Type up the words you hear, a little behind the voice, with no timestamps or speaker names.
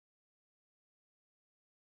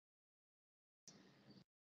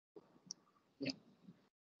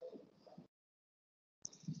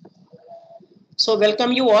So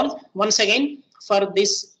welcome you all once again for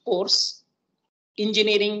this course,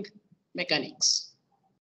 Engineering Mechanics.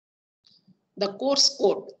 The course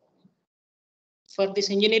code for this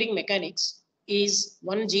Engineering Mechanics is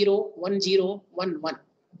 101011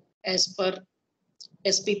 as per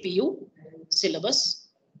SPPU syllabus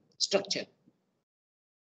structure.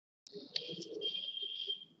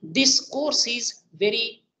 This course is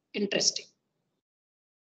very interesting.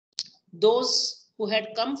 Those who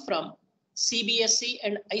had come from CBSE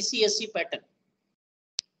and ICSE pattern,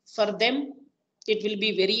 for them it will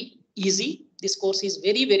be very easy. This course is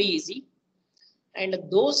very easy. And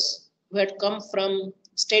those who had come from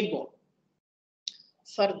state board,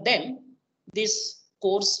 for them this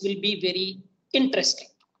course will be very interesting.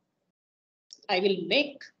 I will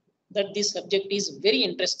make that this subject is very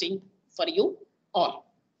interesting for you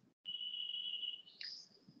all.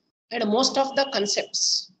 And most of the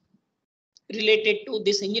concepts related to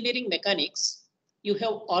this engineering mechanics you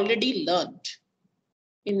have already learned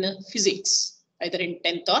in physics, either in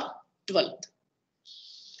 10th or 12th.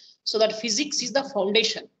 So that physics is the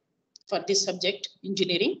foundation for this subject,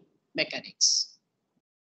 engineering mechanics.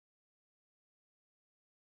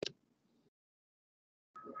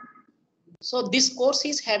 So this course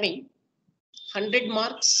is having 100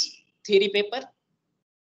 marks theory paper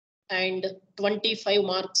and 25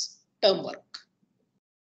 marks term work.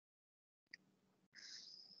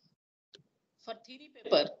 For theory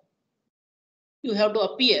paper, you have to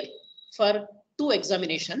appear for 2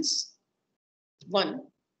 examinations. One,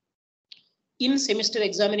 in semester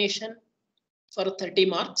examination for 30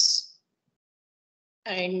 marks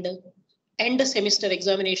and end semester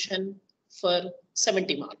examination for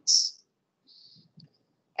 70 marks.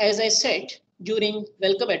 As I said during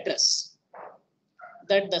welcome address,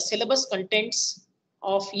 that the syllabus contents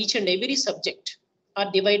of each and every subject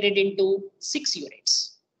are divided into 6 units.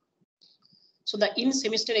 So the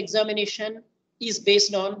in-semester examination is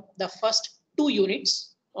based on the first 2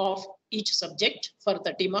 units of each subject for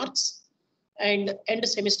 30 marks, and end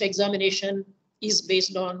semester examination is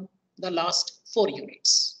based on the last 4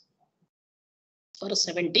 units for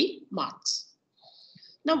 70 marks.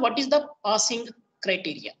 Now, what is the passing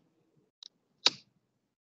criteria?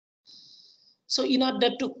 So in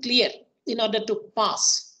order to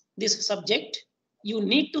pass this subject, you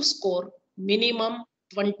need to score minimum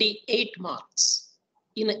 28 marks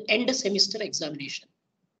in end semester examination.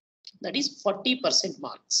 That is 40%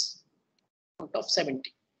 marks out of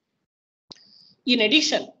 70. In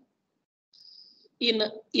addition,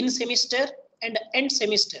 in semester and end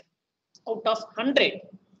semester, out of 100,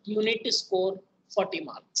 you need to score 40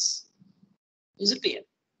 marks. Is it clear?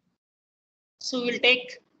 So we will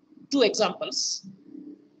take 2 examples.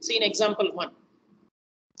 See, in example 1,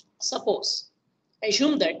 suppose,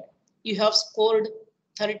 assume that you have scored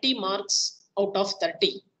 30 marks out of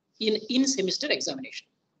 30 in semester examination.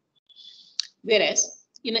 Whereas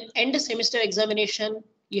in end semester examination,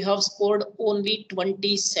 you have scored only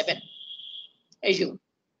 27. Assume.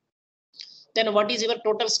 Then what is your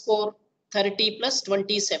total score? 30 plus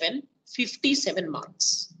 27, 57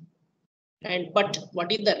 marks. But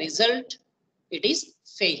what is the result? It is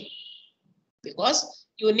fail. Because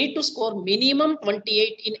you need to score minimum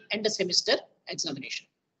 28 in end semester examination.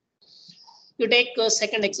 You take a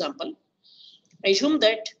second example. Assume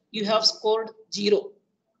that you have scored 0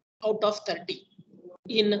 out of 30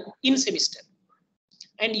 in semester,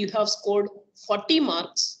 and you have scored 40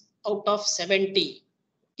 marks out of 70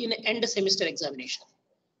 in end semester examination.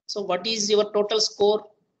 So what is your total score?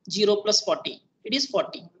 0 plus 40. It is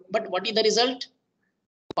 40. But what is the result?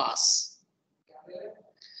 Pass.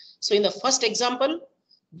 So in the first example,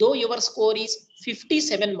 though your score is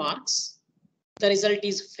 57 marks, the result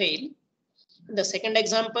is fail. In the second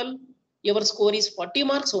example, your score is 40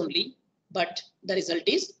 marks only, but the result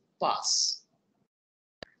is pass.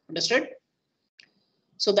 Understood?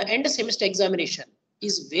 So the end semester examination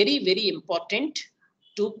is very important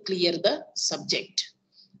to clear the subject.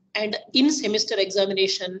 And in semester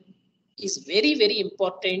examination is very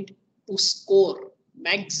important to score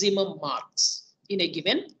maximum marks in a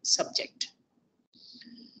given subject.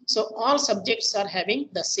 So all subjects are having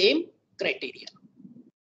the same criteria.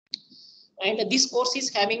 And this course is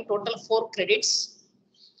having total 4 credits.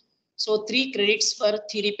 So 3 credits for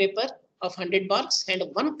theory paper of 100 marks and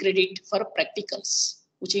 1 credit for practicals,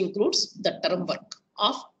 which includes the term work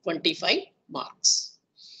of 25 marks.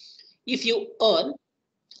 If you earn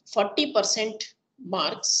 40%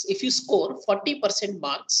 marks, if you score 40%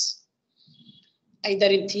 marks, either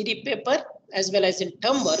in theory paper as well as in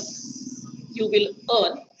term work, you will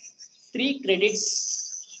earn 3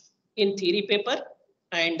 credits in theory paper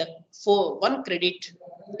and 1 credit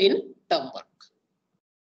in term work.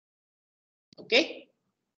 Okay.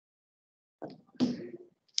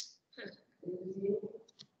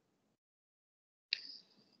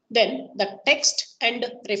 Then the text and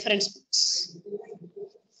reference books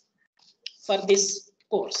for this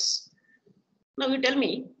course. Now you tell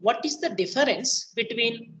me, what is the difference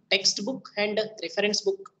between textbook and reference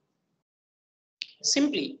book?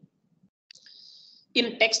 Simply,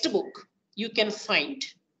 in textbook, you can find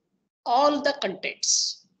all the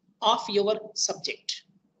contents of your subject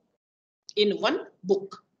in one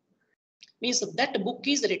book. Means that book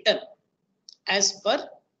is written as per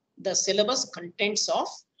the syllabus contents of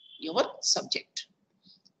your subject.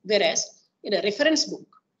 Whereas in a reference book,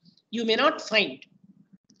 you may not find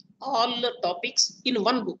all the topics in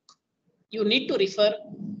one book. You need to refer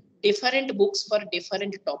different books for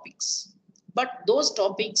different topics. But those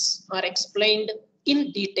topics are explained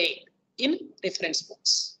in detail in reference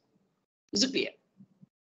books. Is it clear?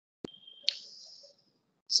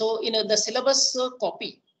 So in the syllabus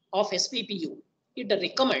copy of SPPU, it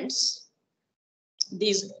recommends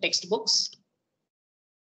these textbooks: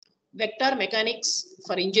 Vector Mechanics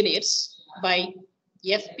for Engineers by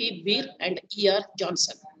F.P. Beer and E.R.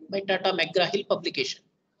 Johnson by Tata McGraw-Hill publication.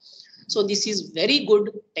 So this is very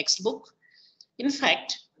good textbook. In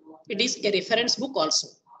fact, it is a reference book also.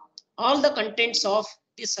 All the contents of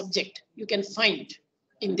this subject you can find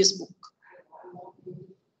in this book.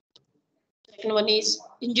 Second one is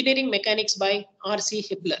Engineering Mechanics by R.C.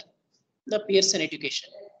 Hibbeler, the Pearson Education.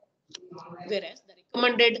 Whereas the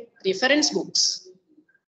recommended reference books,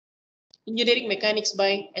 Engineering Mechanics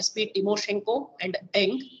by S.P. Timoshenko and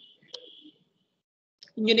Eng,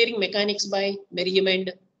 Engineering Mechanics by Merriam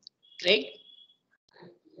and Craig,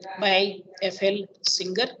 by F.L.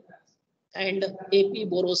 Singer and A.P.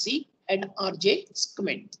 Borosi and R.J.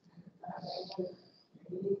 Scument.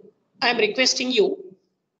 I am requesting you,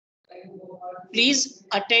 please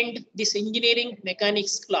attend this engineering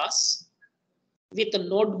mechanics class with a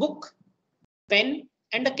notebook, pen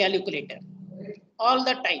and a calculator. All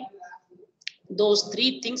the time, those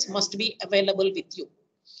three things must be available with you.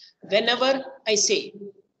 Whenever I say,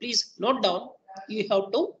 please note down, you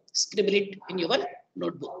have to scribble it in your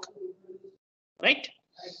notebook, right?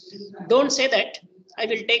 Don't say that I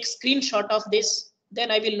will take screenshot of this,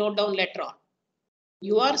 then I will note down later on.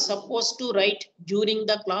 You are supposed to write during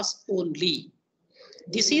the class only.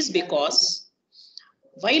 This is because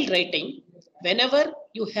while writing, whenever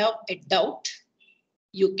you have a doubt,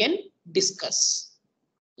 you can discuss.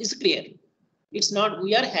 Is clear? It's not,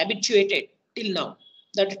 we are habituated till now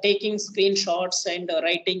that taking screenshots and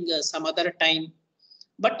writing some other time,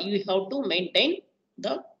 but you have to maintain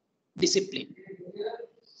the discipline.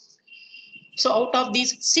 So out of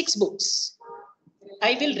these 6 books,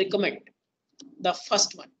 I will recommend the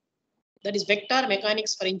first one, that is Vector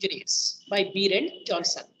Mechanics for Engineers by Beer and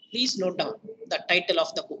Johnson. Please note down the title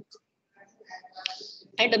of the book.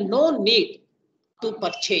 And no need to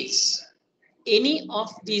purchase any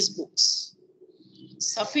of these books.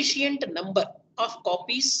 Sufficient number of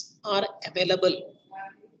copies are available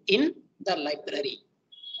in the library.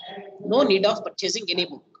 No need of purchasing any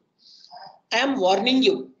book. I am warning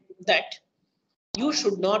you that you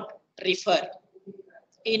should not refer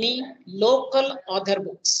any local author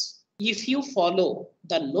books. If you follow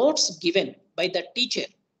the notes given by the teacher,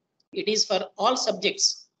 it is for all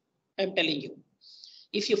subjects, I am telling you.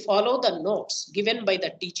 If you follow the notes given by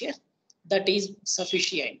the teacher, that is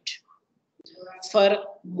sufficient. For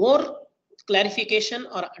more clarification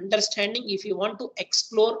or understanding, if you want to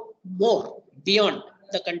explore more beyond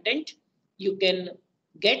the content, you can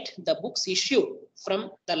get the books issued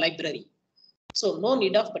from the library. So no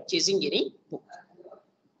need of purchasing any book.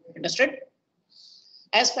 Understood?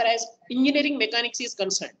 As far as engineering mechanics is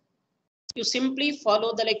concerned, you simply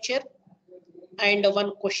follow the lecture and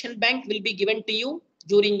one question bank will be given to you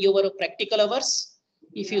during your practical hours.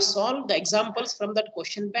 If you solve the examples from that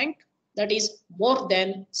question bank, that is more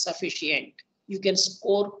than sufficient. You can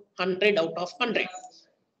score 100 out of 100.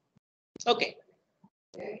 Okay.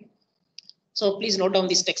 So please note down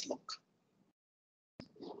this textbook.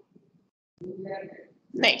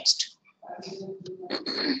 Next.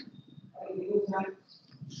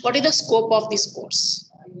 What is the scope of this course?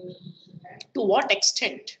 To what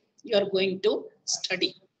extent you are going to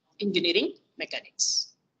study engineering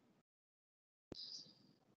mechanics?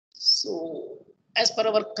 So, as per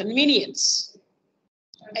our convenience,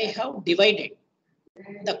 I have divided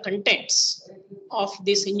the contents of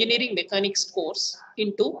this engineering mechanics course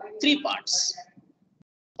into 3 parts.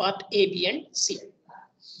 Part A, B and C.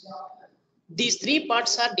 These 3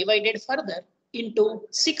 parts are divided further into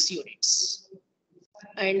 6 units.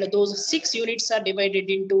 And those 6 units are divided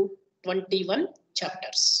into 21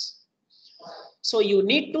 chapters. So you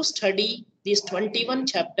need to study these 21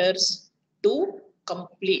 chapters to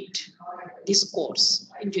complete this course,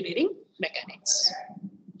 engineering mechanics.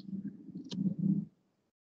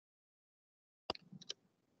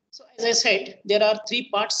 So as I said, there are three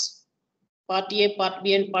parts, part A, part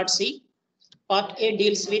B, and part C. Part A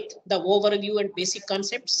deals with the overview and basic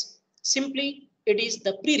concepts. Simply, it is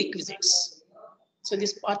the prerequisites. So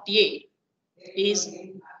this part A is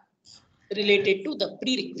related to the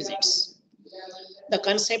prerequisites. The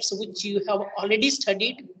concepts which you have already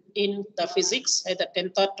studied in the physics at the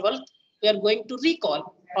 10th or 12th, we are going to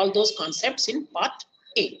recall all those concepts in part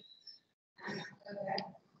A.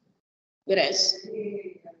 Whereas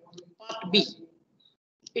part B,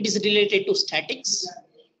 it is related to statics,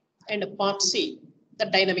 and part C, the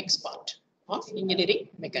dynamics part of engineering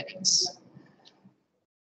mechanics.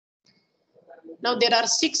 Now there are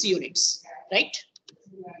 6 units, right?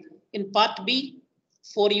 In part B,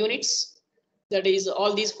 4 units. That is,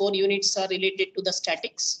 all these 4 units are related to the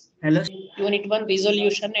statics. Hello. Unit 1,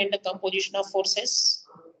 resolution and composition of forces.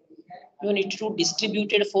 Unit 2,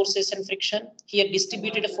 distributed forces and friction. Here,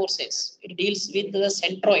 distributed forces, it deals with the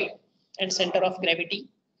centroid and center of gravity.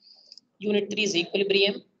 Unit 3 is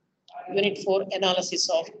equilibrium. Unit 4, analysis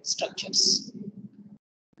of structures.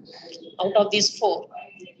 Out of these 4,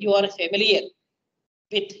 you are familiar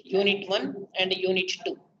with Unit 1 and Unit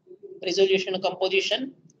 2, resolution,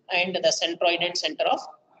 composition, and the centroid and center of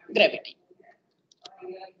gravity.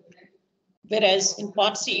 Whereas in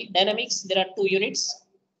part C, dynamics, there are 2 units,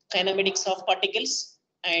 kinematics of particles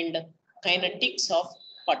and kinetics of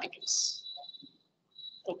particles.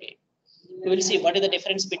 Okay, we will see what is the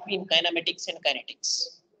difference between kinematics and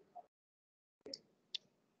kinetics.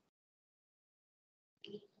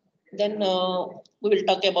 Then we will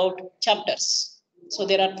talk about chapters. So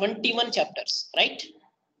there are 21 chapters, right?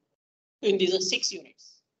 In these 6 units.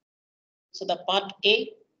 So the part A,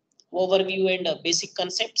 overview and basic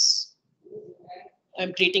concepts.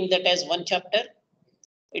 I'm treating that as one chapter.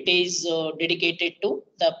 It is dedicated to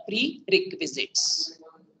the prerequisites.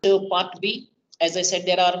 So part B, as I said,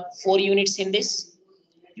 there are 4 units in this.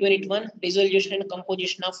 Unit 1, resolution and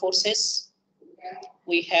composition of forces.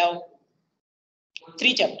 We have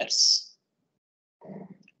 3 chapters.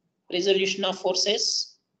 Resolution of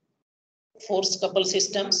forces, force couple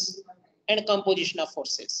systems, and composition of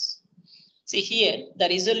forces. See here, the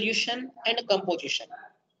resolution and composition.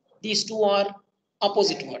 These 2 are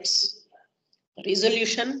opposite words.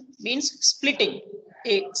 Resolution means splitting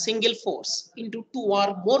a single force into 2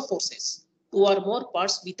 or more forces, 2 or more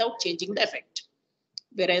parts without changing the effect.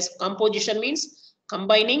 Whereas composition means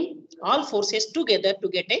combining all forces together to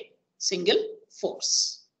get a single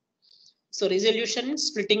force. So resolution,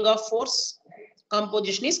 splitting of force.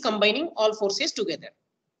 Composition is combining all forces together.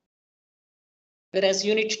 Whereas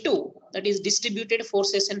Unit 2, that is distributed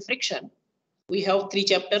forces and friction, we have 3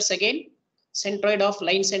 chapters again, centroid of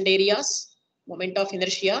lines and areas, moment of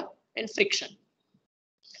inertia, and friction.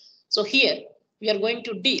 So here we are going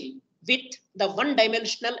to deal with the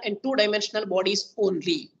one-dimensional and two-dimensional bodies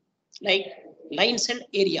only, like lines and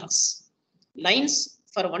areas. Lines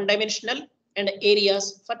for one-dimensional and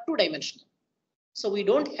areas for two-dimensional. So we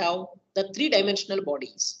don't have the three-dimensional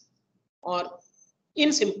bodies. Or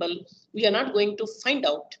in simple, we are not going to find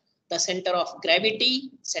out the center of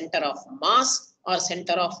gravity, center of mass, or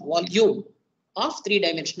center of volume of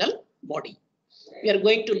three-dimensional body. We are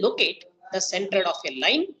going to locate the centroid of a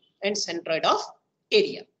line and centroid of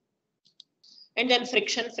area. And then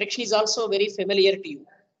friction. Friction is also very familiar to you,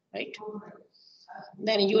 right?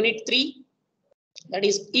 Then Unit 3, that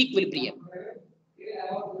is equilibrium.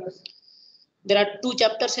 There are 2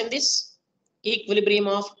 chapters in this, equilibrium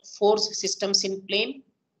of force systems in plane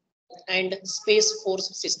and space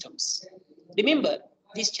force systems. Remember,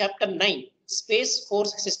 this chapter 9, space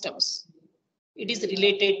force systems, it is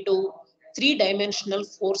related to three-dimensional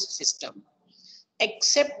force system.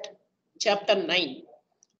 Except chapter 9,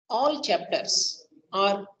 all chapters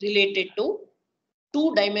are related to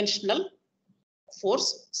two-dimensional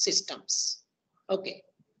force systems. Okay.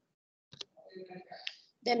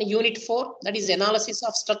 Then Unit 4, that is analysis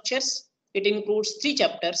of structures. It includes 3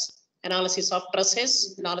 chapters, analysis of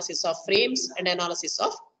trusses, analysis of frames, and analysis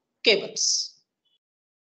of cables.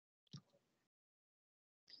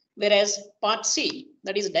 Whereas part C,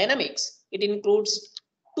 that is dynamics, it includes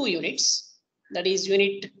 2 units, that is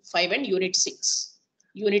Unit 5 and Unit 6.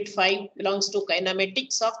 Unit 5 belongs to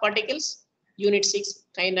kinematics of particles, Unit 6,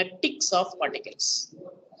 kinetics of particles.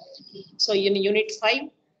 So in Unit 5,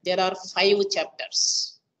 there are 5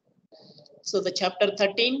 chapters. So the chapter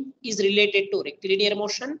 13 is related to rectilinear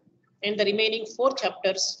motion, and the remaining 4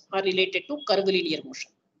 chapters are related to curvilinear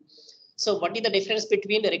motion. So what is the difference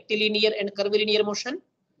between rectilinear and curvilinear motion?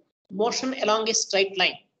 Motion along a straight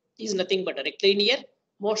line is nothing but a rectilinear.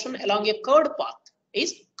 Motion along a curved path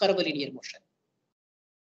is curvilinear motion.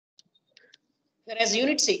 Whereas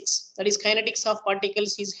Unit 6, that is kinetics of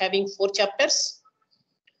particles, is having 4 chapters.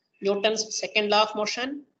 Newton's second law of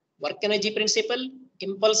motion, work energy principle,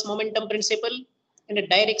 impulse momentum principle, and a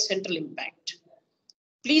direct central impact.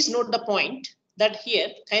 Please note the point that here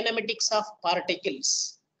kinetics of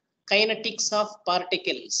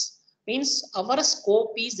particles means our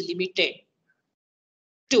scope is limited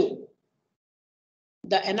to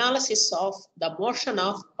the analysis of the motion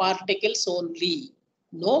of particles only,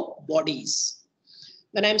 no bodies.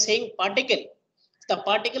 When I am saying particle, the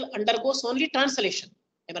particle undergoes only translation.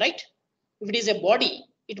 Am I right? If it is a body,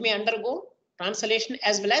 it may undergo translation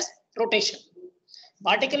as well as rotation.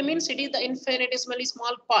 Particle means it is the infinitesimally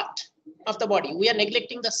small part of the body. We are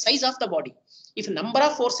neglecting the size of the body. If a number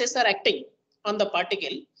of forces are acting on the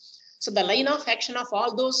particle, so the line of action of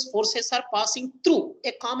all those forces are passing through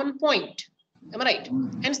a common point. Am I right?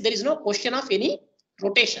 Hence, there is no question of any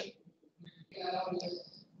rotation.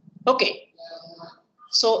 Okay.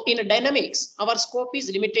 So in dynamics, our scope is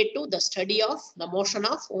limited to the study of the motion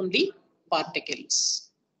of only particles.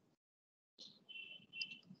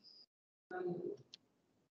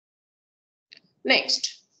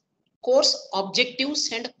 Next, course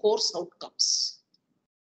objectives and course outcomes.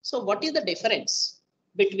 So what is the difference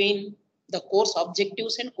between the course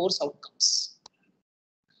objectives and course outcomes?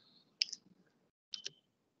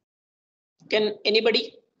 Can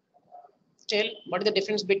anybody tell what is the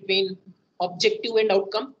difference between objective and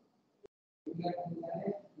outcome?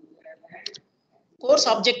 Course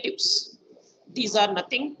objectives, these are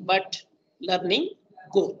nothing but learning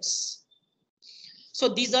goals. So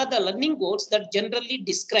these are the learning goals that generally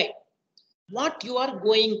describe what you are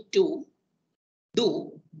going to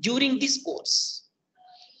do during this course,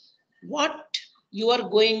 what you are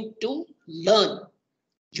going to learn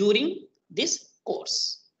during this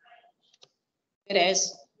course.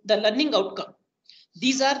 Whereas the learning outcome,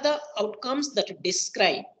 these are the outcomes that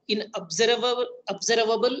describe in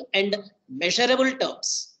observable and measurable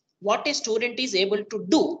terms what a student is able to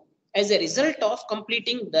do as a result of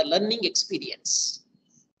completing the learning experience.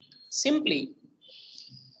 Simply,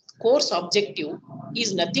 course objective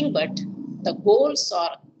is nothing but the goals or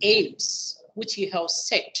aims which you have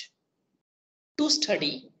set to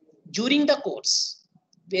study during the course,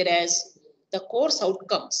 whereas the course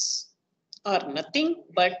outcomes are nothing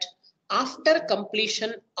but after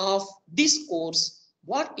completion of this course,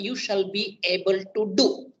 what you shall be able to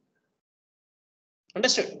do.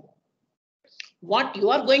 Understood? What you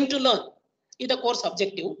are going to learn is the course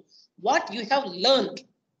objective. What you have learned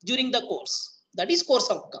during the course, that is course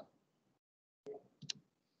outcome.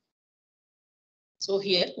 So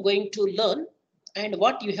here going to learn and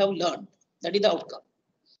what you have learned, that is the outcome.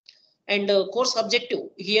 And course objective,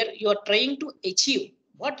 here you are trying to achieve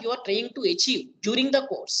what you are trying to achieve during the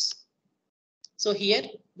course. So here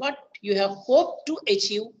what you have hoped to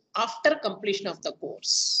achieve after completion of the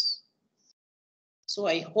course. So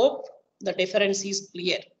I hope the difference is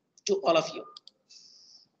clear to all of you.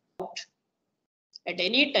 At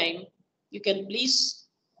any time, you can please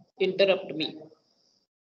interrupt me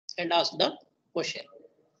and ask the question.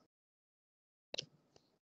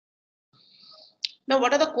 Now,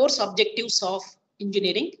 what are the course objectives of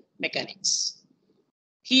engineering mechanics?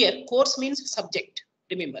 Here, course means subject,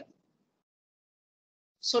 remember.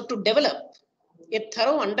 So, to develop a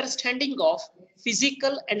thorough understanding of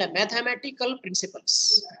physical and mathematical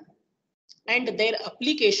principles and their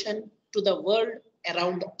application to the world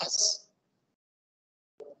around us.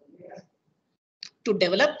 To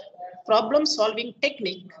develop problem-solving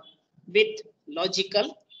technique with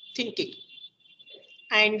logical thinking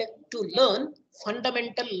and to learn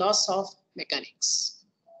fundamental laws of mechanics.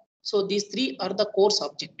 So these three are the course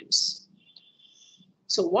objectives.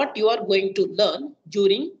 So what you are going to learn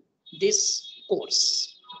during this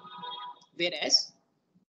course. Whereas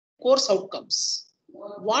course outcomes,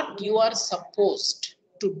 what you are supposed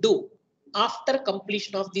to do after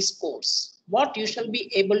completion of this course, what you shall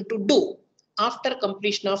be able to do after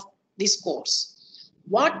completion of this course,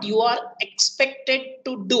 what you are expected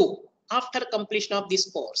to do after completion of this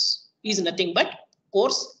course is nothing but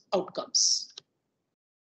course outcomes.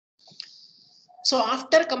 So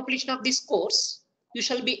after completion of this course, you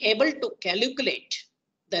shall be able to calculate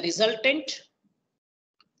the resultant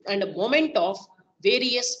and moment of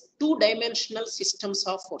various two-dimensional systems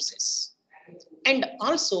of forces. And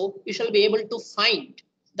also you shall be able to find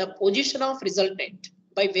the position of resultant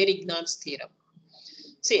by Varignan's theorem.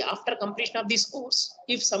 See, after completion of this course,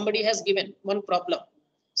 if somebody has given one problem,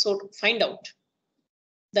 So to find out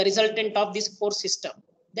the resultant of this force system,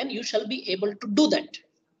 then you shall be able to do that.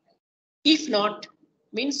 If not,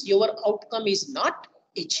 means your outcome is not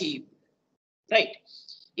achieved, right?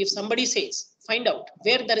 If somebody says, find out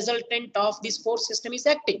where the resultant of this force system is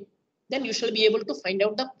acting, then you shall be able to find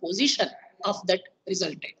out the position of that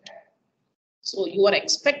resultant. So you are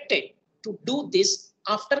expected to do this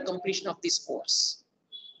after completion of this course.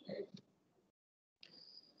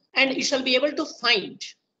 And you shall be able to find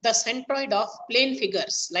the centroid of plane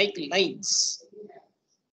figures like lines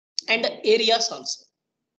and areas also.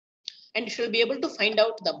 And you shall be able to find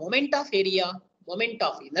out the moment of area, moment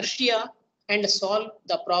of inertia, and solve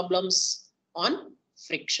the problems on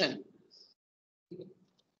friction.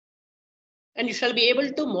 And you shall be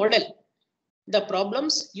able to model the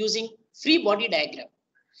problems using free body diagram.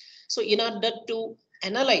 So in order to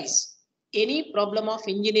analyze any problem of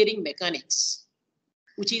engineering mechanics,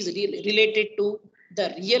 which is related to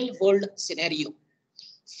the real world scenario,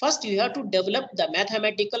 first you have to develop the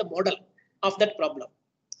mathematical model of that problem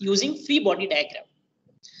using free body diagram.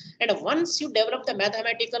 And once you develop the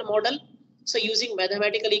mathematical model, so using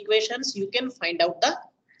mathematical equations, you can find out the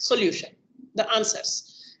solution, the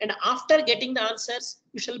answers. And after getting the answers,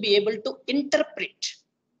 you shall be able to interpret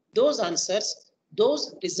those answers,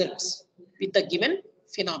 those results with the given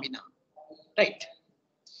phenomena, right?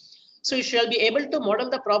 So you shall be able to model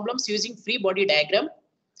the problems using free body diagram,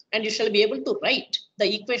 and you shall be able to write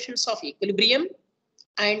the equations of equilibrium,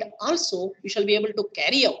 and also you shall be able to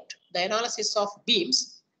carry out the analysis of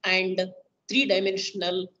beams and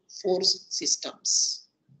three-dimensional force systems.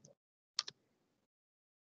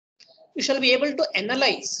 You shall be able to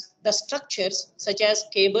analyze the structures such as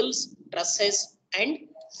cables, trusses, and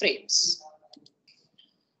frames.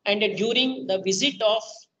 And during the visit of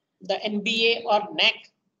the NBA or NAC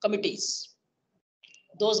committees,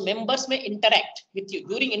 those members may interact with you.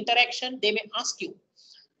 During interaction, they may ask you,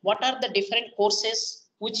 what are the different courses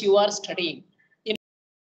which you are studying?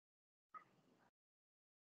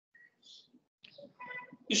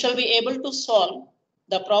 You shall be able to solve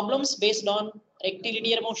the problems based on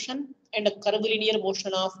rectilinear motion and a curvilinear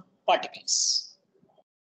motion of particles.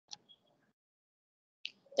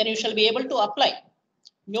 Then you shall be able to apply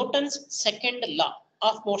Newton's second law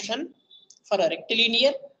of motion for a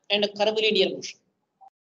rectilinear and a curvilinear motion.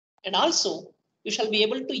 And also, you shall be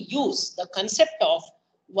able to use the concept of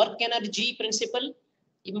work energy principle,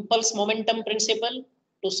 impulse momentum principle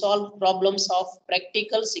to solve problems of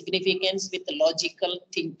practical significance with logical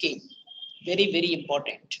thinking. Very, very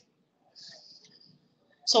important.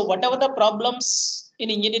 So whatever the problems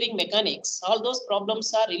in engineering mechanics, all those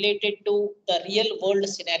problems are related to the real world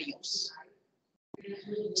scenarios.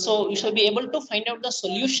 So you shall be able to find out the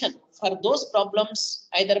solution for those problems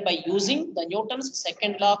either by using the Newton's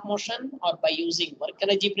second law of motion, or by using work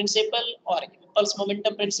energy principle, or impulse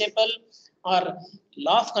momentum principle, or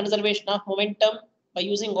law of conservation of momentum. By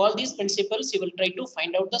using all these principles, you will try to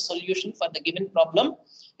find out the solution for the given problem.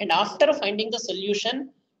 And after finding the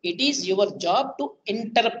solution, it is your job to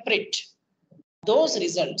interpret those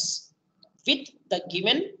results with the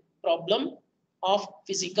given problem of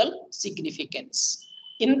physical significance.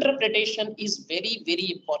 Interpretation is very,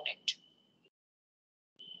 very important.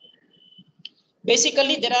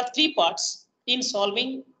 Basically, there are three parts in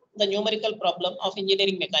solving the numerical problem of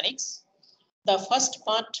engineering mechanics. The first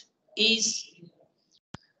part is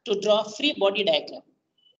to draw free body diagram.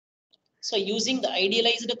 So using the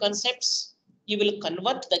idealized concepts, you will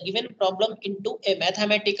convert the given problem into a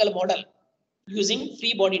mathematical model using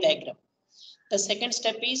free body diagram. The second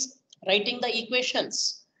step is writing the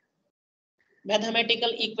equations, mathematical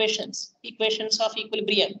equations, equations of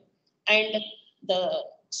equilibrium, and the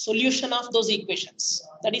solution of those equations.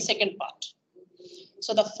 That is second part.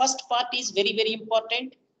 So the first part is very, very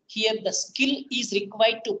important. Here the skill is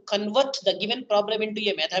required to convert the given problem into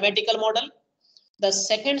a mathematical model. The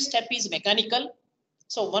second step is mechanical.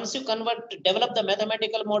 So once you develop the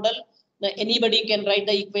mathematical model, anybody can write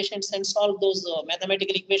the equations and solve those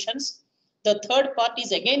mathematical equations. The third part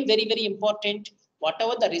is again very, very important.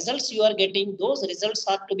 Whatever the results you are getting, those results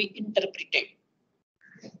are to be interpreted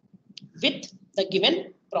with the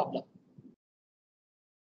given problem.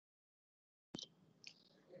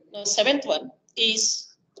 The seventh one is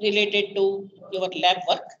related to your lab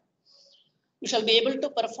work. You shall be able to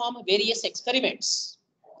perform various experiments,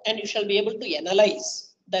 and you shall be able to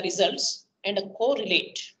analyze the results and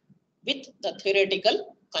correlate with the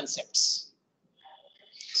theoretical concepts.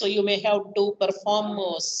 So you may have to perform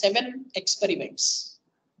 7 experiments,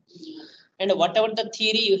 and whatever the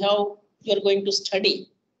theory you are going to study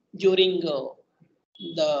during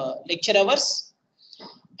the lecture hours,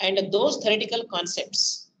 and those theoretical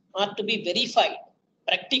concepts are to be verified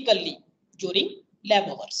practically during lab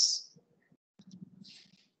hours.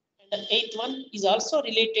 And the eighth one is also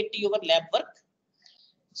related to your lab work.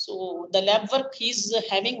 So the lab work is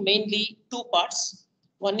having mainly two parts.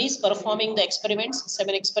 One is performing the experiments,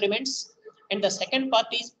 7 experiments, and the second part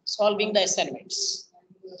is solving the assignments.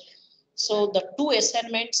 So the 2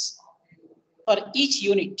 assignments for each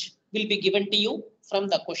unit will be given to you from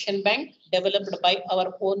the question bank developed by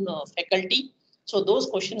our own faculty. So those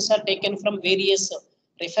questions are taken from various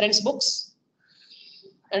reference books.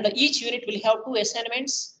 And each unit will have 2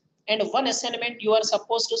 assignments, and 1 assignment you are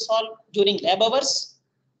supposed to solve during lab hours,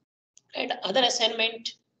 and other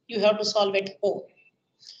assignment you have to solve at home.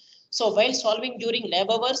 So while solving during lab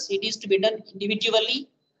hours, it is to be done individually.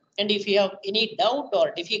 And if you have any doubt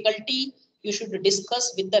or difficulty, you should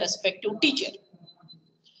discuss with the respective teacher.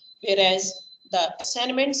 Whereas the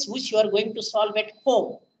assignments which you are going to solve at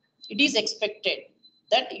home, it is expected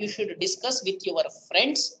that you should discuss with your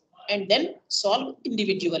friends and then solve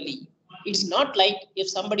individually. It's not like if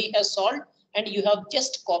somebody has solved and you have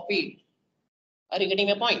just copied. Are you getting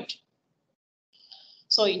my point?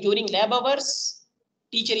 So during lab hours,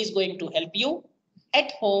 teacher is going to help you.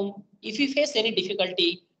 At home, if you face any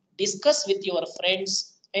difficulty, discuss with your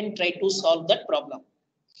friends and try to solve that problem.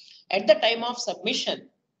 At the time of submission,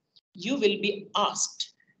 you will be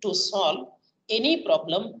asked to solve any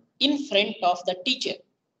problem in front of the teacher.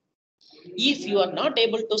 If you are not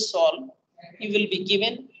able to solve, you will be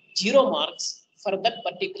given 0 marks for that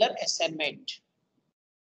particular assignment.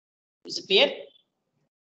 Is it clear?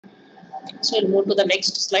 So we'll move to the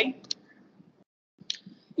next slide.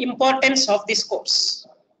 Importance of this course.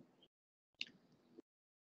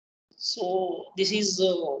 So this is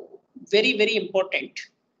very, very important,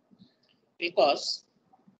 because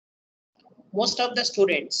most of the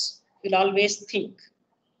students will always think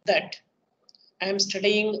that I am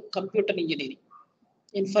studying computer engineering,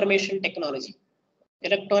 information technology,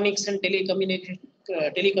 electronics and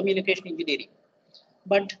telecommunication engineering.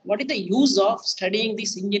 But what is the use of studying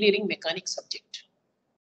this engineering mechanics subject?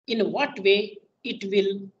 In what way it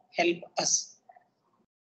will help us?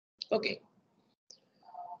 Okay.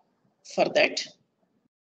 For that,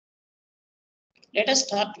 let us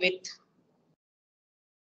start with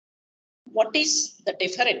what is the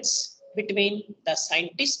difference between the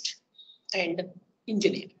scientist and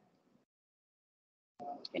engineer?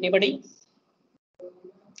 Anybody?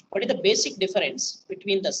 What is the basic difference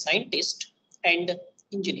between the scientist and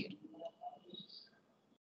engineer?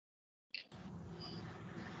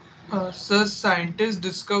 Sir, scientist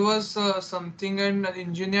discovers something and an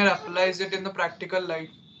engineer applies it in the practical life.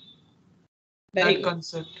 Very That good.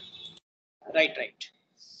 concept. Right.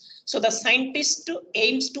 So the scientist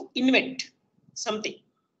aims to invent something,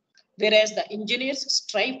 whereas the engineers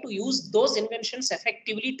strive to use those inventions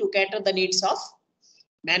effectively to cater the needs of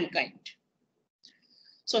mankind.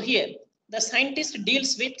 So here, the scientist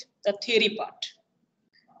deals with the theory part,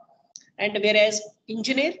 and whereas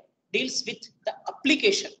engineer deals with the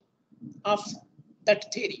application of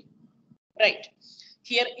that theory. Right.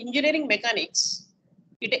 Here, engineering mechanics,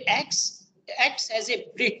 it acts as a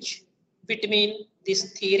bridge between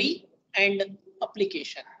this theory and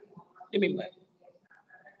application. Remember.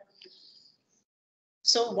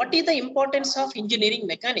 So what is the importance of engineering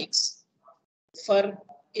mechanics for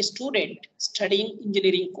a student studying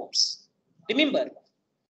engineering course? Remember,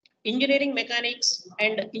 engineering mechanics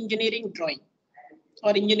and engineering drawing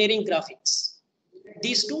or engineering graphics,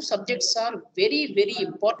 these 2 subjects are very, very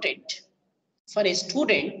important for a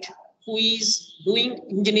student who is doing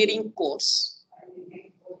engineering course,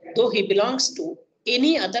 though he belongs to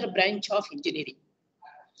any other branch of engineering.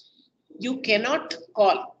 You cannot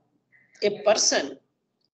call a person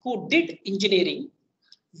who did engineering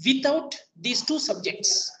without these 2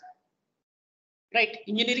 subjects, right?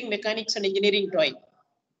 Engineering mechanics and engineering drawing,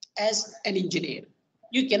 as an engineer.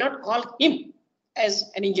 You cannot call him as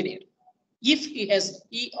an engineer if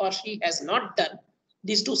he or she has not done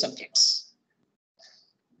these 2 subjects.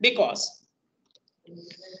 Because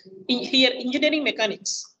here, engineering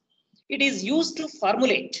mechanics, it is used to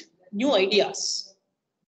formulate new ideas,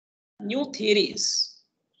 new theories,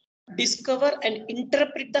 discover and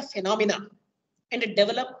interpret the phenomena, and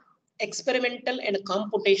develop experimental and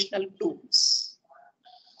computational tools.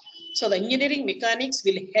 So the engineering mechanics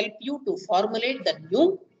will help you to formulate the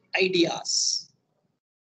new ideas.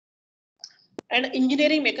 And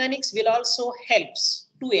engineering mechanics will also help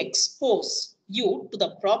to expose you to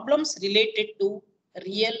the problems related to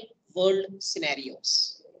real world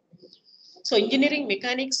scenarios. So engineering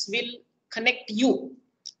mechanics will connect you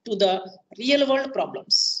to the real world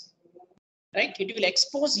problems, right? It will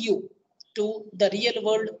expose you to the real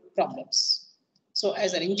world problems. So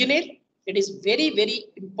as an engineer, it is very, very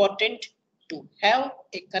important to have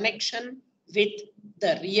a connection with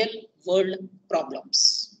the real world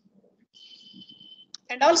problems.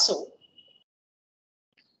 And also,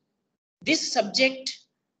 this subject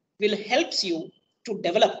will help you to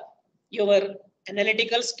develop your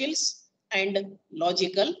analytical skills and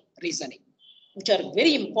logical reasoning, which are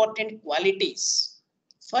very important qualities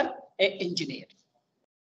for an engineer,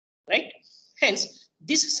 right? Hence,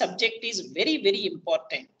 this subject is very, very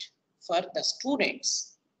important for the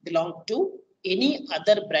students belong to any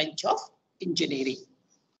other branch of engineering.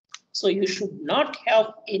 So you should not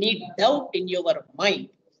have any doubt in your mind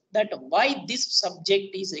that why this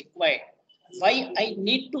subject is required, why I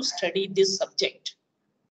need to study this subject.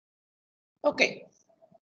 Okay.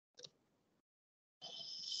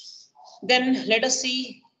 Then let us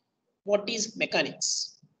see what is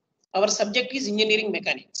mechanics. Our subject is engineering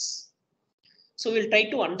mechanics. So we'll try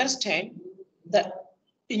to understand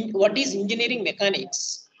what is engineering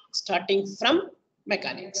mechanics starting from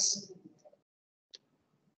mechanics.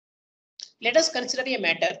 Let us consider a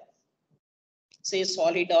matter, say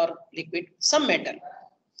solid or liquid, some matter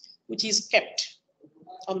which is kept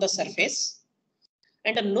on the surface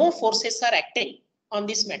and no forces are acting on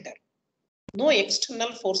this matter. No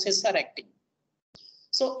external forces are acting.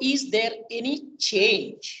 So is there any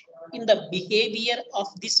change in the behavior of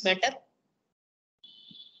this matter?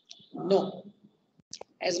 No.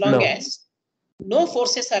 As long as no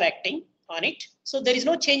forces are acting on it, so there is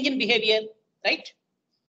no change in behavior, right?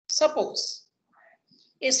 Suppose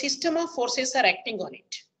a system of forces are acting on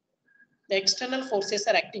it. The external forces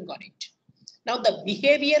are acting on it. Now the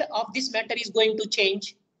behavior of this matter is going to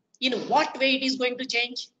change. In what way it is going to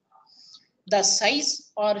change? The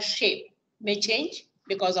size or shape may change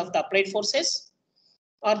because of the applied forces,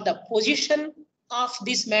 or the position of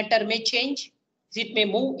this matter may change. It may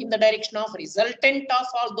move in the direction of resultant of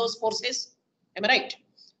all those forces. Am I right?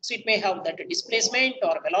 So it may have that displacement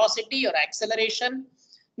or velocity or acceleration.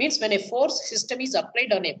 Means when a force system is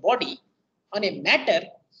applied on a body, on a matter,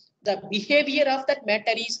 the behavior of that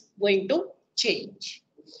matter is going to change.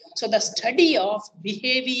 So the study of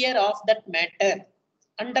behavior of that matter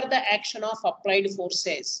under the action of applied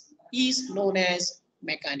forces is known as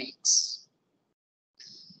mechanics.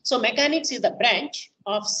 So mechanics is the branch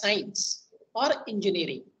of science or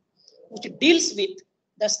engineering which deals with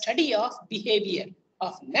the study of behavior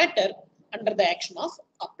of matter under the action of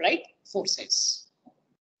applied forces.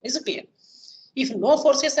 Is it clear? If no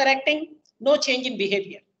forces are acting, no change in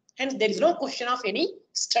behavior. Hence, there is no question of any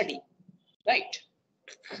study, right?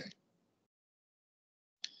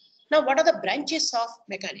 Now, what are the branches of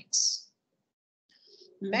mechanics?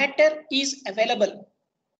 Matter is available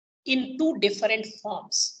in two different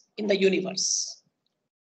forms in the universe,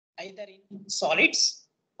 either in solids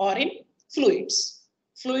or in fluids.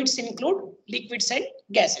 Fluids include liquids and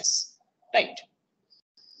gases, right?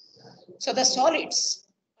 So the solids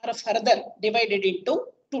are further divided into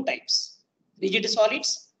two types, rigid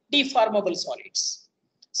solids, deformable solids.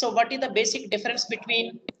 So what is the basic difference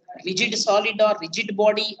between rigid solid or rigid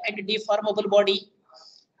body and deformable body?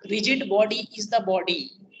 Rigid body is the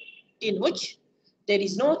body in which there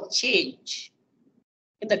is no change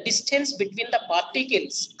in the distance between the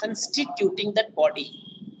particles constituting that body.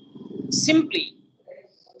 Simply,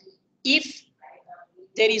 if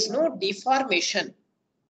there is no deformation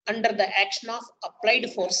under the action of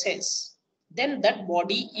applied forces, then that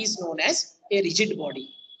body is known as a rigid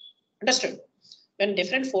body. Understood? When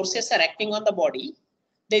different forces are acting on the body,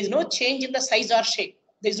 there is no change in the size or shape.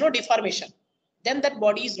 There is no deformation. Then that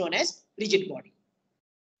body is known as rigid body.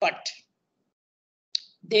 But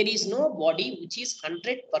there is no body which is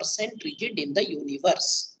 100% rigid in the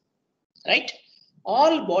universe, right?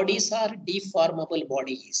 All bodies are deformable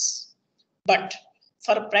bodies. But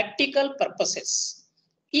for practical purposes,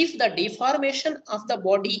 if the deformation of the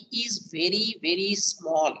body is very, very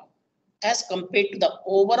small as compared to the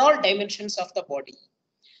overall dimensions of the body,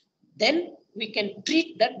 then we can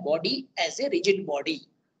treat that body as a rigid body.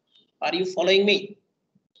 Are you following me?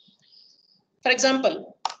 For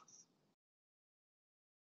example,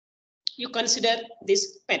 you consider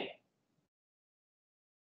this pen.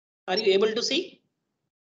 Are you able to see?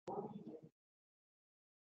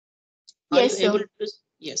 Yes, Are you sir. able to?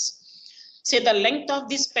 Yes. Say the length of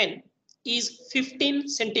this pen is 15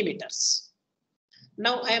 centimeters.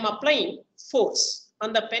 Now I am applying force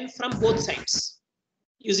on the pen from both sides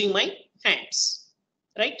using my hands,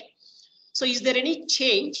 right? So is there any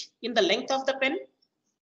change in the length of the pen?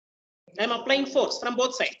 I am applying force from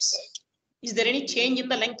both sides. Is there any change in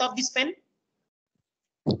the length of this pen?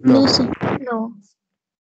 No, sir. No.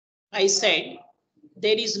 I said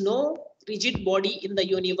there is no rigid body in the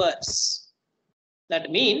universe.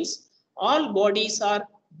 That means all bodies are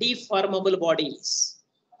deformable bodies.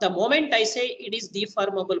 The moment I say it is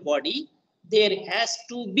deformable body, there has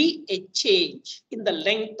to be a change in the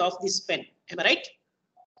length of this pen. Am I right?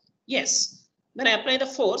 Yes. When I apply the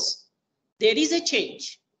force, there is a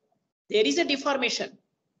change. There is a deformation,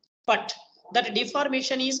 but that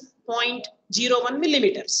deformation is 0.01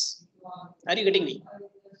 millimeters. Are you getting me?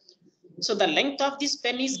 So the length of this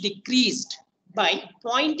pen is decreased by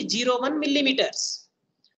 0.01 millimeters.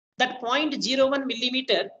 That 0.01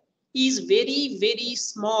 millimeter is very, very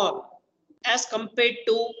small as compared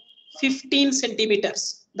to 15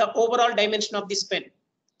 centimeters, the overall dimension of this pen.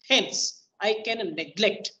 Hence, I can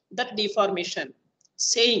neglect that deformation,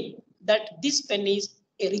 saying that this pen is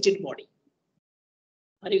a rigid body.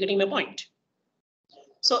 Are you getting my point?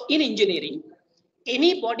 So in engineering,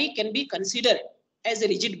 any body can be considered as a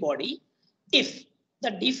rigid body if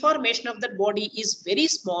the deformation of that body is very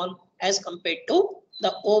small as compared to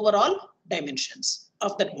the overall dimensions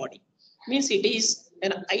of that body. Means it is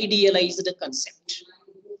an idealized concept.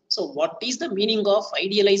 So what is the meaning of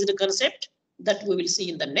idealized concept? That we will see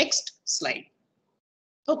in the next slide.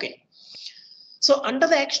 Okay. So under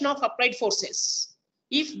the action of applied forces,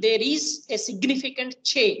 if there is a significant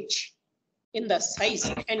change in the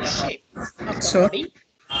size and shape of the body,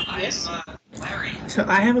 yes. So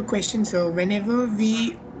I have a question. So whenever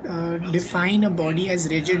we define a body as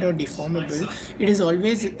rigid or deformable, it is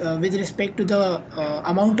always with respect to the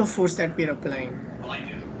amount of force that we are applying.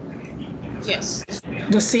 Yes.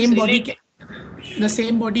 The same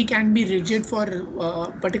body can be rigid for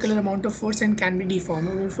a particular amount of force and can be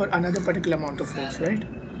deformable for another particular amount of force, right?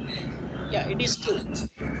 Yeah, it is true.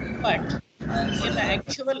 But here the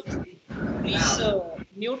actual, please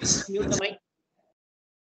mute the mic.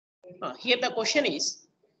 Here the question is,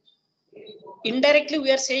 indirectly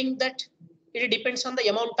we are saying that it depends on the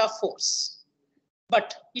amount of force,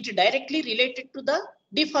 but it directly related to the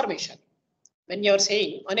deformation. When you are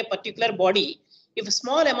saying on a particular body, if a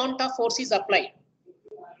small amount of force is applied,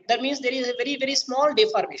 that means there is a very, very small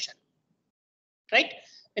deformation, right?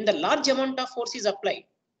 When the large amount of force is applied,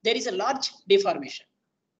 there is a large deformation.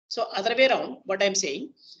 So other way around, what I'm saying,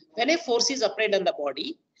 when a force is applied on the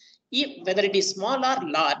body, whether it is small or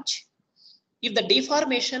large, if the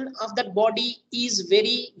deformation of that body is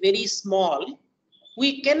very, very small,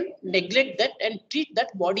 we can neglect that and treat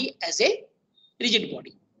that body as a rigid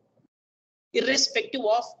body, irrespective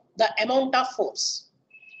of the amount of force.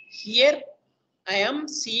 Here, I am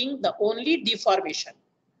seeing the only deformation,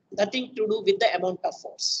 nothing to do with the amount of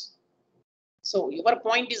force. So your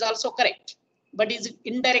point is also correct, but is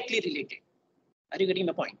indirectly related. Are you getting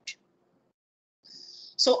the point?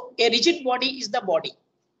 So a rigid body is the body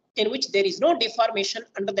in which there is no deformation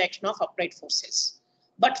under the action of applied forces.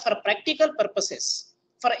 But for practical purposes,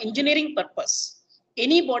 for engineering purpose,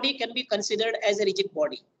 any body can be considered as a rigid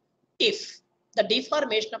body if the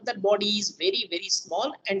deformation of that body is very, very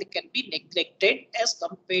small and can be neglected as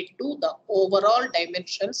compared to the overall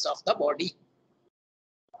dimensions of the body.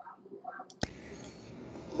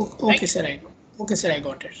 Okay, right? Sir, I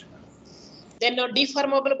got it. Then a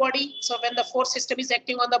deformable body. So when the force system is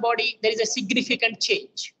acting on the body, there is a significant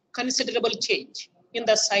change, considerable change in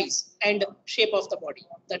the size and shape of the body.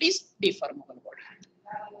 That is deformable body.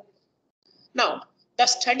 Now, the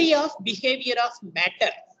study of behavior of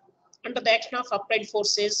matter under the action of applied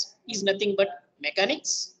forces is nothing but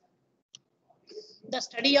mechanics. The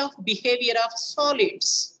study of behavior of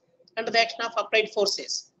solids under the action of applied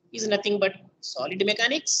forces is nothing but solid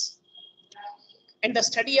mechanics. And the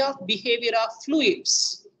study of behavior of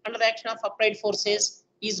fluids under the action of applied forces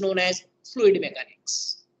is known as fluid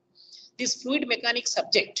mechanics. This fluid mechanics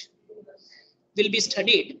subject will be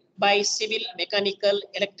studied by civil, mechanical,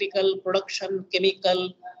 electrical, production,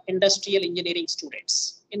 chemical, industrial engineering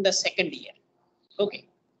students in the second year. Okay.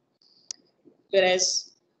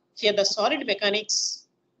 Whereas here the solid mechanics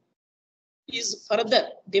is further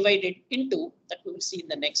divided into, that we will see in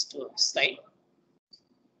the next slide.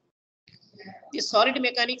 The solid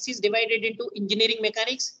mechanics is divided into engineering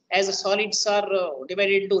mechanics, as the solids are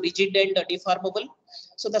divided into rigid and deformable.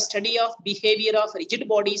 So the study of behavior of rigid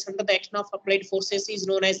bodies under the action of applied forces is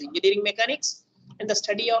known as engineering mechanics, and the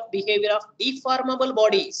study of behavior of deformable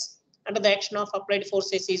bodies under the action of applied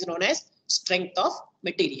forces is known as strength of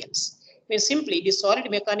materials. Simply, the solid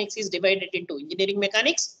mechanics is divided into engineering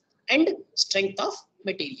mechanics and strength of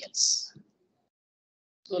materials.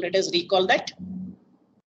 So let us recall that.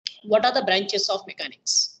 What are the branches of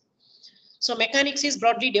mechanics? So mechanics is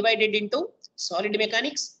broadly divided into solid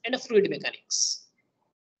mechanics and fluid mechanics.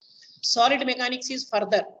 Solid mechanics is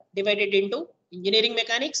further divided into engineering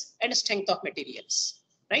mechanics and strength of materials,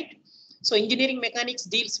 right? So engineering mechanics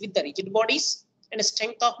deals with the rigid bodies and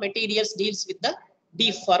strength of materials deals with the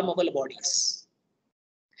deformable bodies.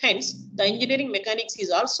 Hence, the engineering mechanics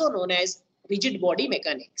is also known as rigid body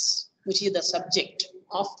mechanics, which is the subject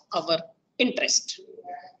of our interest.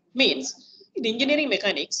 Means, in engineering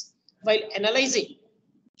mechanics, while analyzing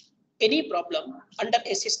any problem under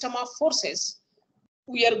a system of forces,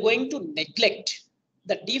 we are going to neglect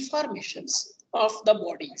the deformations of the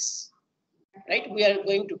bodies, right? We are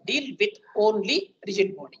going to deal with only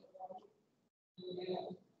rigid body.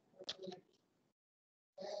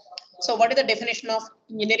 So what is the definition of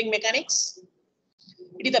engineering mechanics?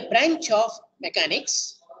 It is a branch of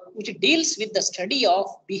mechanics which deals with the study of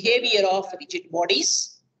behavior of rigid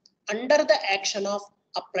bodies under the action of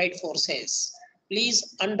upright forces.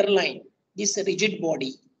 Please underline this rigid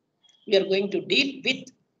body. We are going to deal with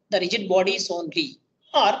the rigid bodies only,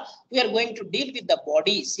 or we are going to deal with the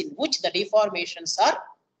bodies in which the deformations are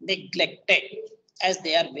neglected as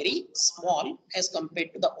they are very small as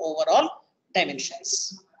compared to the overall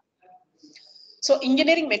dimensions. So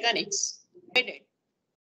engineering mechanics divided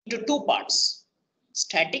into two parts,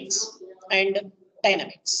 statics and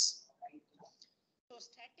dynamics. So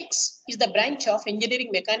statics is the branch of engineering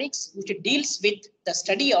mechanics which deals with the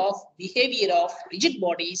study of behavior of rigid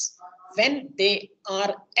bodies when they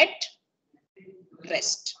are at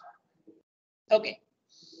rest. Okay.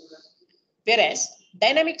 Whereas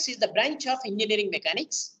dynamics is the branch of engineering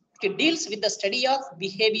mechanics which deals with the study of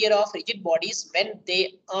behavior of rigid bodies when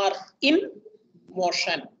they are in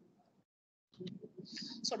motion.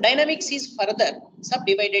 So dynamics is further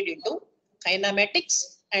subdivided into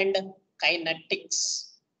kinematics and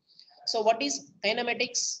kinetics. So what is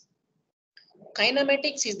kinematics?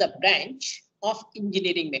 Kinematics is the branch of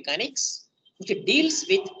engineering mechanics which deals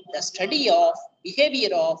with the study of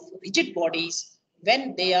behavior of rigid bodies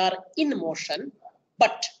when they are in motion,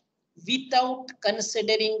 but without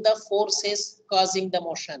considering the forces causing the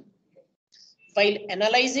motion. While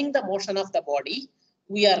analyzing the motion of the body,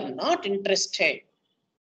 we are not interested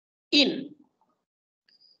in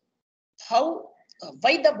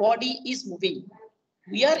why the body is moving.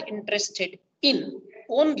 We are interested in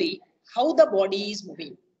only how the body is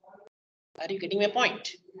moving. Are you getting my point?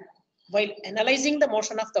 While analyzing the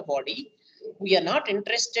motion of the body, we are not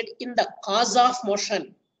interested in the cause of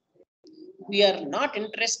motion. We are not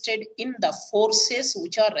interested in the forces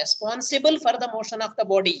which are responsible for the motion of the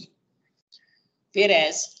body.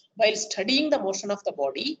 Whereas, while studying the motion of the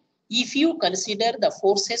body, if you consider the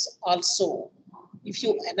forces also, if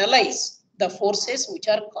you analyze the forces which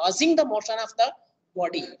are causing the motion of the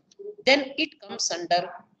body, then it comes under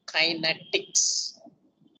kinetics.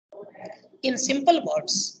 In simple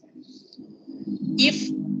words,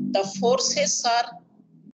 if the forces are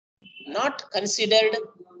not considered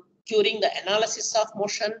during the analysis of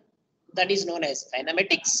motion, that is known as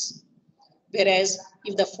kinematics. Whereas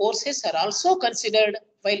if the forces are also considered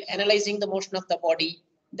while analyzing the motion of the body,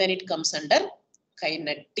 then it comes under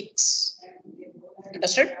kinetics.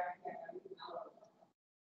 Understood?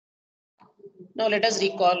 Now let us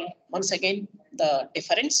recall once again the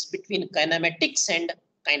difference between kinematics and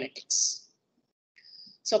kinetics.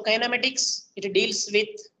 So kinematics, it deals with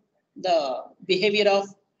the behavior of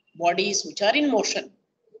bodies which are in motion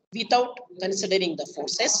without considering the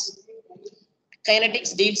forces.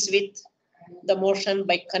 Kinetics deals with the motion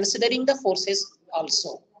by considering the forces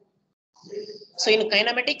also. So in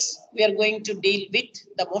kinematics, we are going to deal with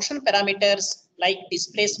the motion parameters like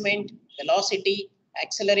displacement, velocity,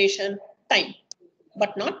 acceleration, time,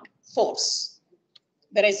 but not force.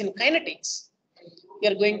 Whereas in kinetics, we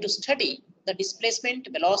are going to study the displacement,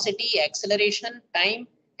 velocity, acceleration, time,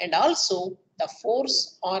 and also the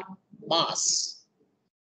force or mass.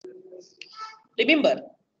 Remember,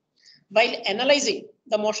 while analyzing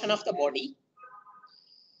the motion of the body,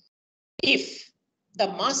 if the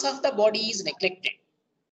mass of the body is neglected,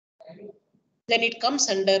 then it comes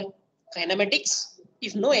under kinematics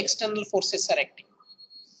if no external forces are acting.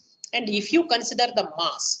 And if you consider the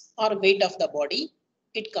mass or weight of the body,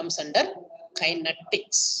 it comes under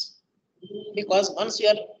kinetics. Because once you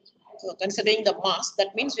are considering the mass,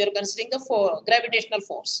 that means you are considering the gravitational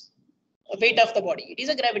force, weight of the body. It is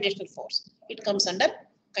a gravitational force. It comes under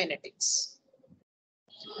kinetics.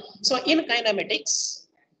 So in kinematics,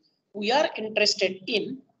 we are interested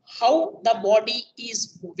in how the body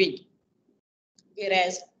is moving.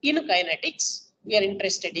 Whereas in kinetics, we are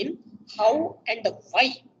interested in how and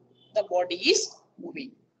why the body is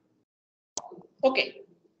moving. Okay.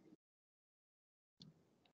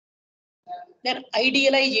 Then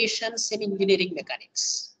idealizations in engineering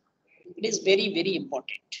mechanics. It is very, very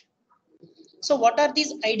important. So what are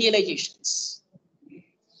these idealizations?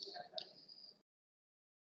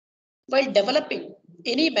 While developing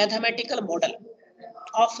any mathematical model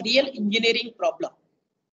of real engineering problem,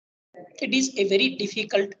 it is a very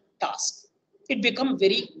difficult task. It becomes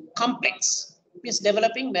very complex. Means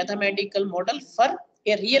developing mathematical model for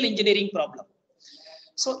a real engineering problem.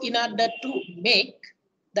 So in order to make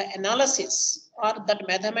the analysis or that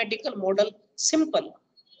mathematical model simple,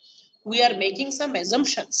 we are making some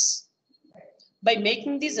assumptions. By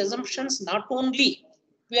making these assumptions, not only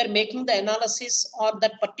we are making the analysis or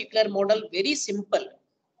that particular model very simple,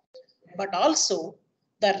 but also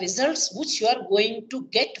the results which you are going to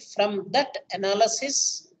get from that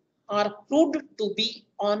analysis are proved to be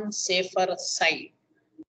on safer side.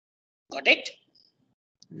 Got it?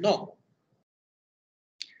 No.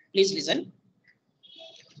 Please listen.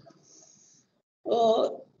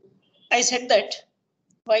 I said that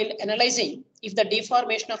while analyzing if the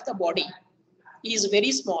deformation of the body is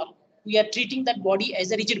very small, we are treating that body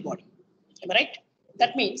as a rigid body. Am I right?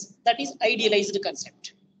 That means that is idealized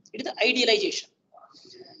concept. It is the idealization.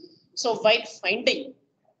 So while finding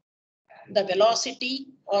the velocity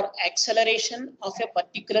or acceleration of a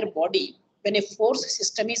particular body when a force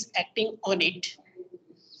system is acting on it,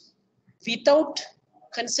 without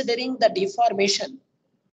considering the deformation,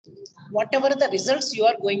 whatever the results you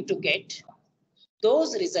are going to get,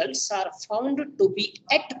 those results are found to be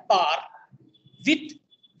at par with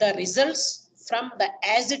the results from the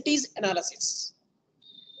as it is analysis.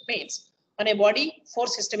 Means on a body,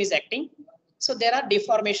 force system is acting. So there are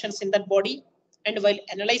deformations in that body. And while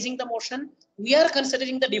analyzing the motion, we are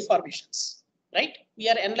considering the deformations, right? We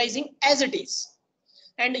are analyzing as it is.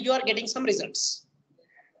 And you are getting some results.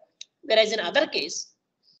 Whereas in other case,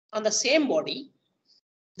 on the same body,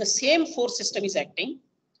 the same force system is acting,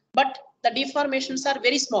 but the deformations are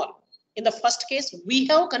very small. In the first case, we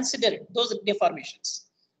have considered those deformations.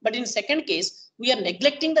 But in second case, we are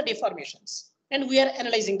neglecting the deformations and we are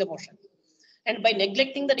analyzing the motion. And by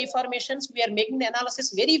neglecting the deformations, we are making the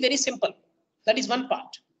analysis very, very simple. That is one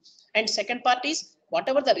part. And second part is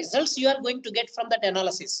whatever the results you are going to get from that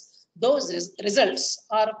analysis, those results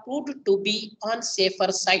are proved to be on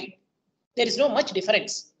safer side. There is no much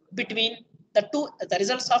difference between the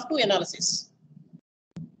results of two analyses.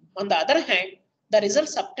 On the other hand, the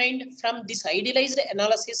results obtained from this idealized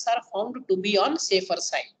analysis are found to be on safer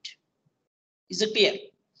side. Is it clear?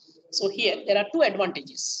 So here there are two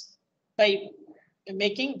advantages by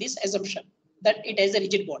making this assumption that it has a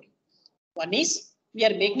rigid body. One is we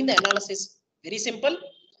are making the analysis very simple.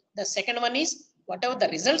 The second one is whatever the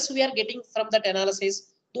results we are getting from that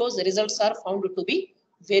analysis, those results are found to be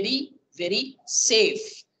very, very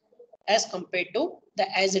safe as compared to the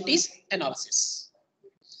as it is analysis.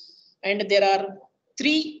 And there are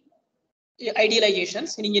three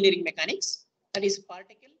idealizations in engineering mechanics, that is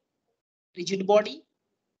particle, rigid body,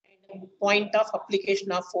 and point of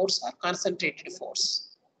application of force or concentrated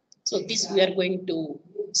force. So this we are going to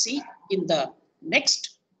see in the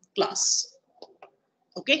next class.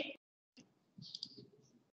 Okay.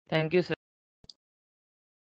 Thank you, sir.